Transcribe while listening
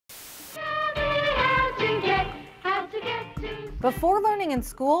Before learning in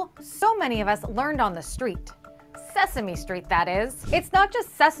school, so many of us learned on the street. Sesame Street, that is. It's not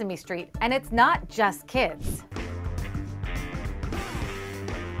just Sesame Street, and it's not just kids.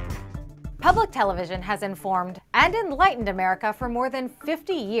 Public television has informed and enlightened America for more than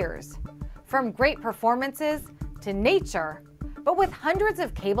 50 years. From great performances to nature. But with hundreds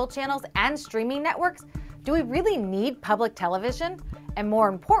of cable channels and streaming networks, do we really need public television? And more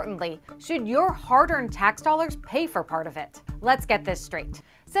importantly, should your hard-earned tax dollars pay for part of it? Let's get this straight.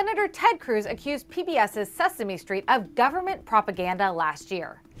 Senator Ted Cruz accused PBS's Sesame Street of government propaganda last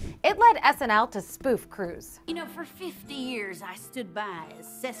year. It led SNL to spoof Cruz. You know, for 50 years I stood by as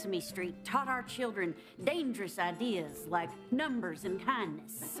Sesame Street taught our children dangerous ideas like numbers and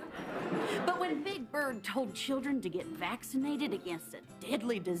kindness. But when Big Bird told children to get vaccinated against a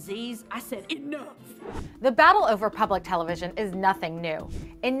deadly disease, I said, enough. The battle over public television is nothing new.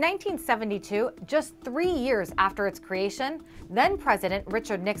 In 1972, just 3 years after its creation, then-President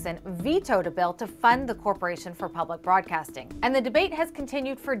Richard Nixon vetoed a bill to fund the Corporation for Public Broadcasting. And the debate has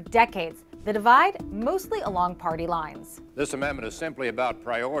continued for decades, the divide mostly along party lines. This amendment is simply about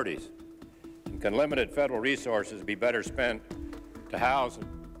priorities. And can limited federal resources be better spent to house,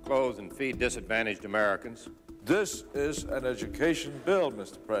 clothe, and feed disadvantaged Americans? This is an education bill,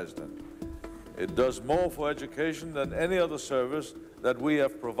 Mr. President. It does more for education than any other service that we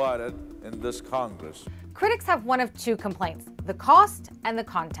have provided in this Congress. Critics have one of two complaints: the cost and the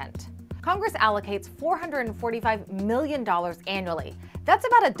content. Congress allocates $445 million annually. That's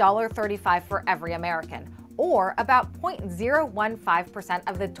about $1.35 for every American, or about 0.015%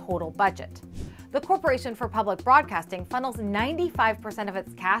 of the total budget. The Corporation for Public Broadcasting funnels 95% of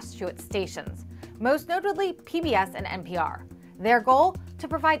its cash to its stations, most notably PBS and NPR. Their goal? To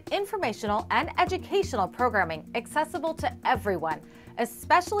provide informational and educational programming accessible to everyone,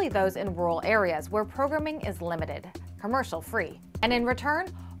 especially those in rural areas where programming is limited, commercial-free. And in return,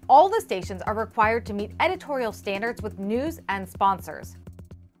 all the stations are required to meet editorial standards with news and sponsors.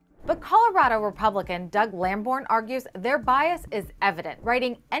 But Colorado Republican Doug Lamborn argues their bias is evident,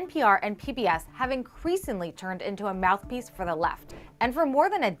 writing NPR and PBS have increasingly turned into a mouthpiece for the left. And for more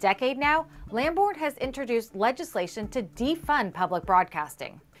than a decade now, Lamborn has introduced legislation to defund public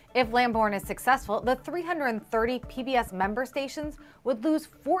broadcasting. If Lamborn is successful, the 330 PBS member stations would lose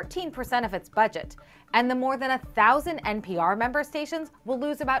 14% of its budget, and the more than 1,000 NPR member stations will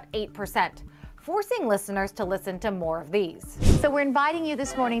lose about 8%, forcing listeners to listen to more of these. So we're inviting you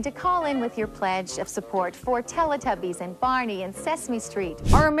this morning to call in with your pledge of support for Teletubbies and Barney and Sesame Street.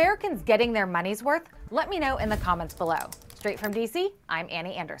 Are Americans getting their money's worth? Let me know in the comments below. Straight from DC, I'm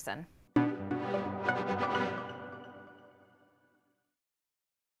Annie Anderson.